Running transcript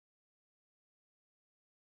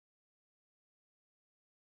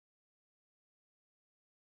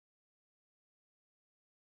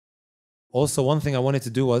Also, one thing I wanted to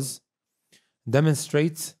do was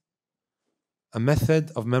demonstrate a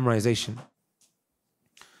method of memorization.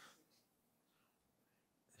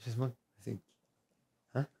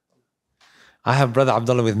 I have brother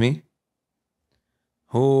Abdullah with me,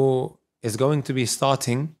 who is going to be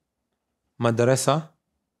starting madrasa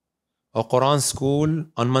or Quran school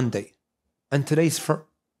on Monday. And today's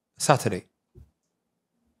Saturday.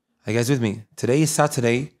 Are you guys with me? Today is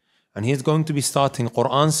Saturday, and he's going to be starting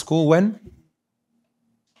Quran school when?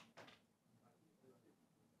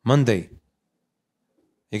 Monday.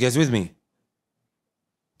 You guys with me?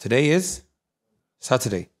 Today is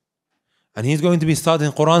Saturday. And he's going to be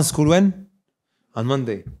starting Quran school when? On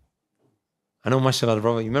Monday. I know, mashallah,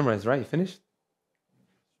 brother, you memorized, right? You finished?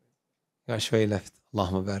 You got shway left.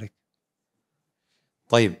 Allahumma barik.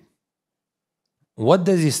 طيب. What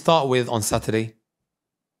does he start with on Saturday?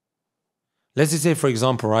 Let's just say, for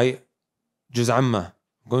example, right? Juz Amma.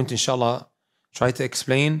 I'm going to, inshallah, try to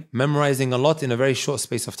explain memorizing a lot in a very short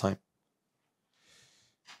space of time.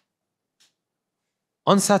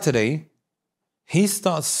 On Saturday, he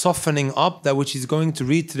starts softening up that which he's going to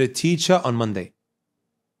read to the teacher on Monday.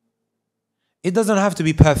 It doesn't have to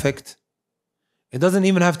be perfect. It doesn't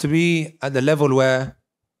even have to be at the level where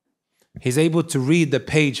he's able to read the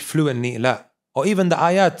page fluently, la, or even the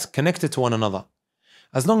ayat connected to one another.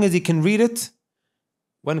 As long as he can read it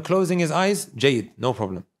when closing his eyes, jayyid, no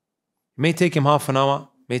problem. It may take him half an hour,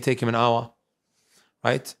 may take him an hour,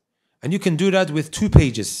 right? And you can do that with 2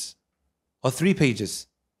 pages or 3 pages,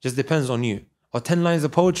 just depends on you. Or 10 lines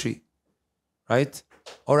of poetry, right?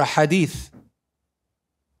 Or a hadith.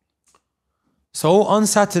 So on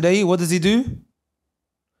Saturday, what does he do?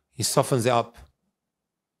 He softens it up.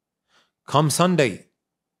 Come Sunday,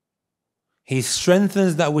 he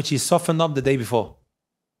strengthens that which he softened up the day before.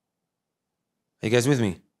 Are you guys with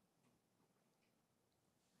me?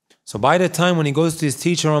 So by the time when he goes to his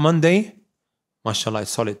teacher on Monday, mashallah,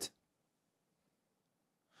 it's solid.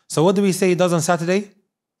 So what do we say he does on Saturday?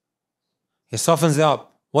 He softens it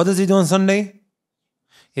up. What does he do on Sunday?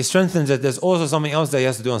 He strengthens it. There's also something else that he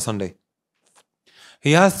has to do on Sunday.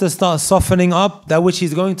 He has to start softening up that which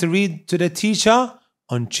he's going to read to the teacher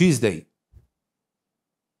on Tuesday.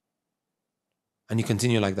 And you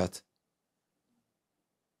continue like that.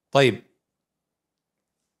 طيب.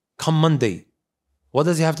 Come Monday, what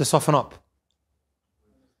does he have to soften up?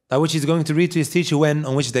 That which he's going to read to his teacher when?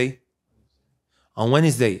 On which day? On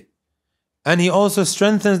Wednesday. And he also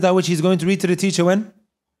strengthens that which he's going to read to the teacher when?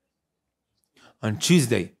 On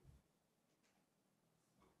Tuesday.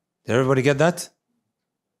 Did everybody get that?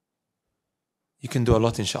 You can do a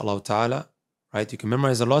lot, inshaAllah ta'ala. Right? You can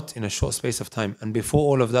memorize a lot in a short space of time. And before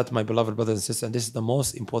all of that, my beloved brothers and sisters, and this is the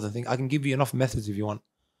most important thing, I can give you enough methods if you want.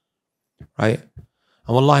 Right?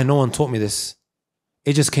 And wallahi, no one taught me this.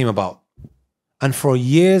 It just came about. And for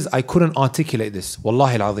years, I couldn't articulate this.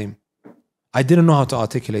 Wallahi al-azim. I didn't know how to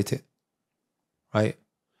articulate it. Right?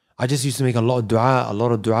 I just used to make a lot of dua, a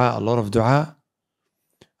lot of dua, a lot of dua.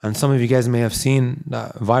 And some of you guys may have seen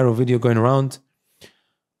that viral video going around.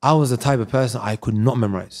 I was the type of person I could not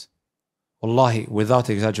memorize. Wallahi, without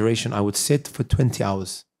exaggeration, I would sit for 20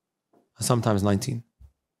 hours. And sometimes 19.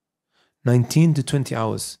 19 to 20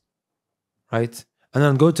 hours. Right? And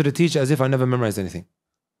then go to the teacher as if I never memorized anything.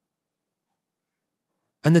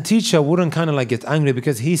 And the teacher wouldn't kind of like get angry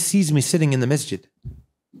because he sees me sitting in the masjid.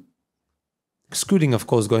 Excluding, of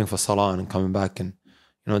course, going for salah and coming back and,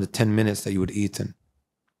 you know, the 10 minutes that you would eat. And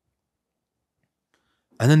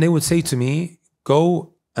then they would say to me,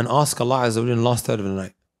 go and ask Allah Azza wa Jalla in the last third of the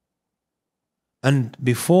night. And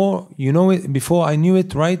before you know it, before I knew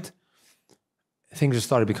it, right, things just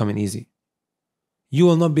started becoming easy. You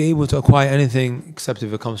will not be able to acquire anything except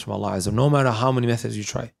if it comes from Allah Azza wa Jalla, no matter how many methods you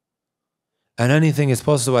try. And anything is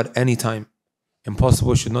possible at any time.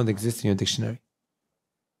 Impossible should not exist in your dictionary.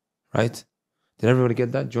 Right? Did everybody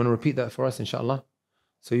get that? Do you want to repeat that for us, inshallah?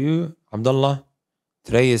 So you, Abdullah,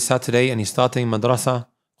 today is Saturday and you're starting madrasa,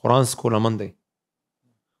 Quran school on Monday.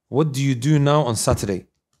 What do you do now on Saturday?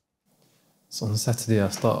 So on Saturday, I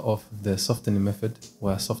start off with the softening method,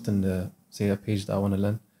 where I soften the, say, a page that I want to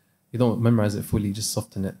learn. You don't memorize it fully, you just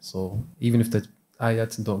soften it. So even if the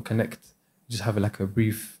ayats don't connect, you just have like a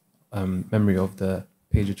brief memory of the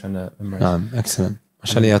page you're trying to memorize. Excellent.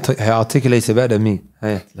 MashaAllah, he articulates it better than me.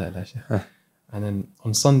 And then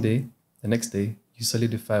on Sunday, the next day, you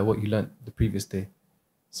solidify what you learned the previous day.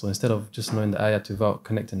 So instead of just knowing the ayat without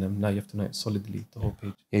connecting them, now you have to know it solidly, the whole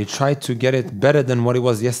page. You try to get it better than what it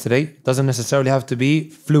was yesterday. It doesn't necessarily have to be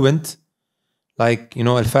fluent, like, you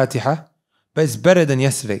know, Al-Fatiha, but it's better than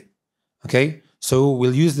yesterday. Okay? So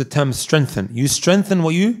we'll use the term strengthen. You strengthen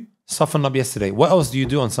what you softened up yesterday. What else do you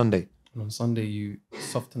do on Sunday? And on Sunday, you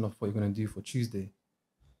soften up what you're going to do for Tuesday.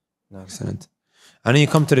 No. Excellent. And then you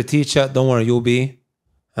come to the teacher, don't worry, you'll be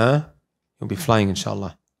flying,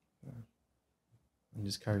 inshallah. And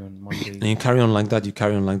just carry on Monday. And you carry on like that, you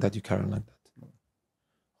carry on like that, you carry on like that.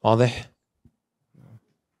 واضح?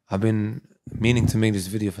 I've been meaning to make this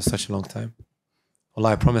video for such a long time.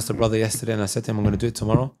 Wallah, I promised a brother yesterday and I said to him I'm going to do it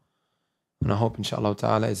tomorrow. And I hope inshallah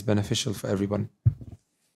ta'ala it's beneficial for everyone.